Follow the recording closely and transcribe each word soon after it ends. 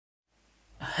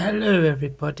Hello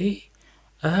everybody.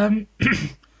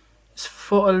 Just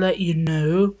thought I'd let you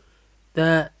know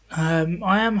that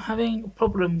I am having a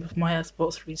problem with my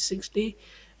Xbox 360.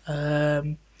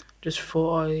 Just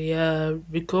thought I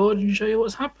record and show you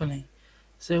what's happening.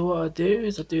 So what I do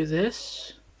is I do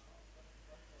this.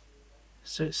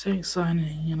 So it's saying sign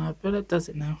in, and I bet it does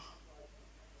it now.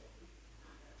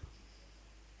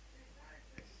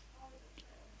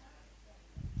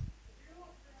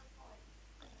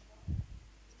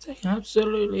 It's taking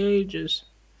absolutely ages.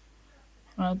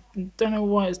 I don't know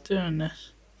why it's doing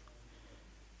this.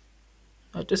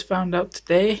 I just found out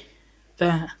today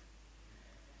that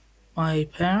my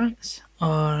parents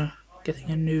are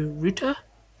getting a new router.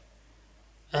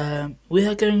 We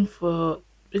are going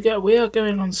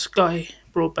on Sky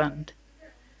broadband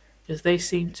because they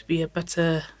seem to be a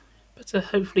better,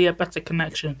 hopefully a better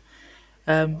connection.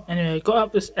 Anyway, I got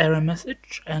up this error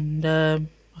message and I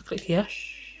click yes.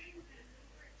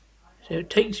 So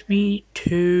it takes me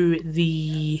to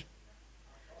the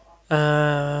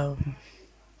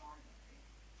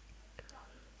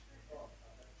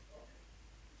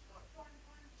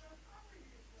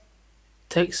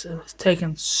it's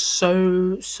taken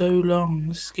so long.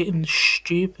 It's getting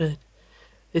stupid.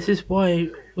 This is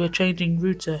why we're changing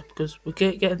router, because we're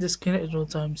getting disconnected all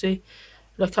the time. See,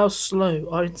 look how slow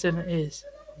our internet is.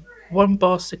 1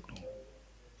 bar signal.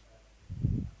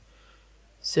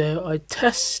 So I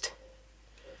test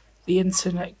the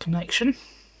internet connection.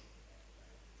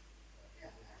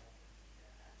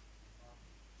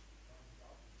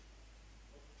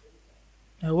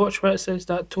 Now watch where it says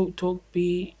that TalkTalk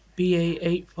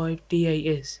BA85DA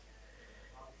is.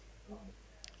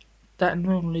 That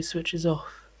normally switches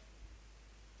off.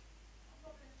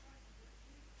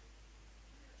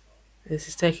 This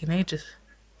is taking ages.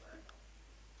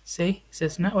 See, it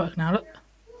says network now, look.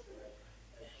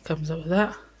 It comes up with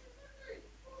that.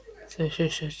 So show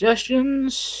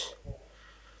suggestions.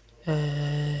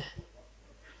 Unplug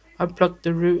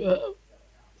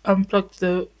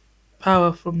the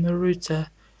power from the router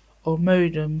or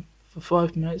modem for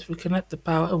 5 minutes, reconnect the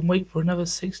power and wait for another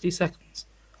 60 seconds.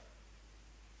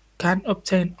 Can't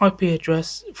obtain IP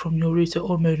address from your router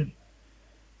or modem.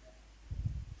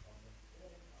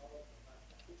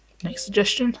 Next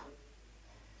suggestion.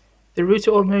 The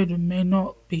router or modem may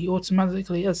not be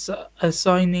automatically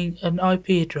assigning an IP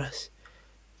address.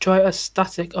 Try a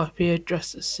static IP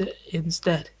address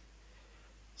instead.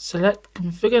 Select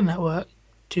Configure Network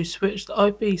to switch the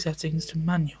IP settings to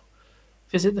manual.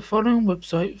 Visit the following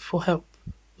website for help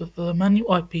with the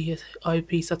manual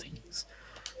IP settings.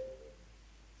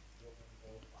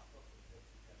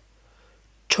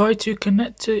 Try to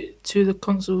connect to the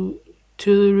console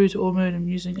to the router or modem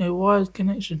using a wired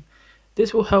connection.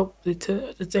 This will help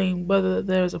determine whether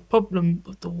there is a problem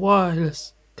with the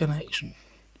wireless connection.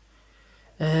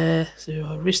 So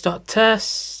I'll restart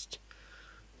test.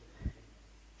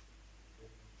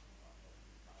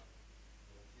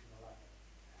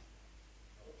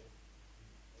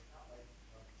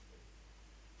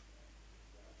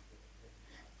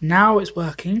 Now it's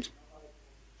working.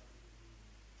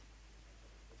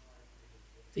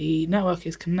 The network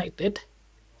is connected.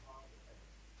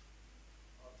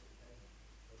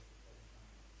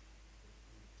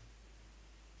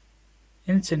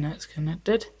 Internet's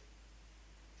connected.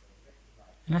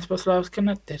 And Xbox Live's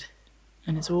connected.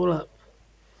 And it's all up.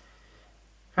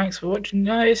 Thanks for watching,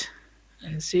 guys,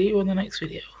 and see you on the next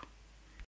video.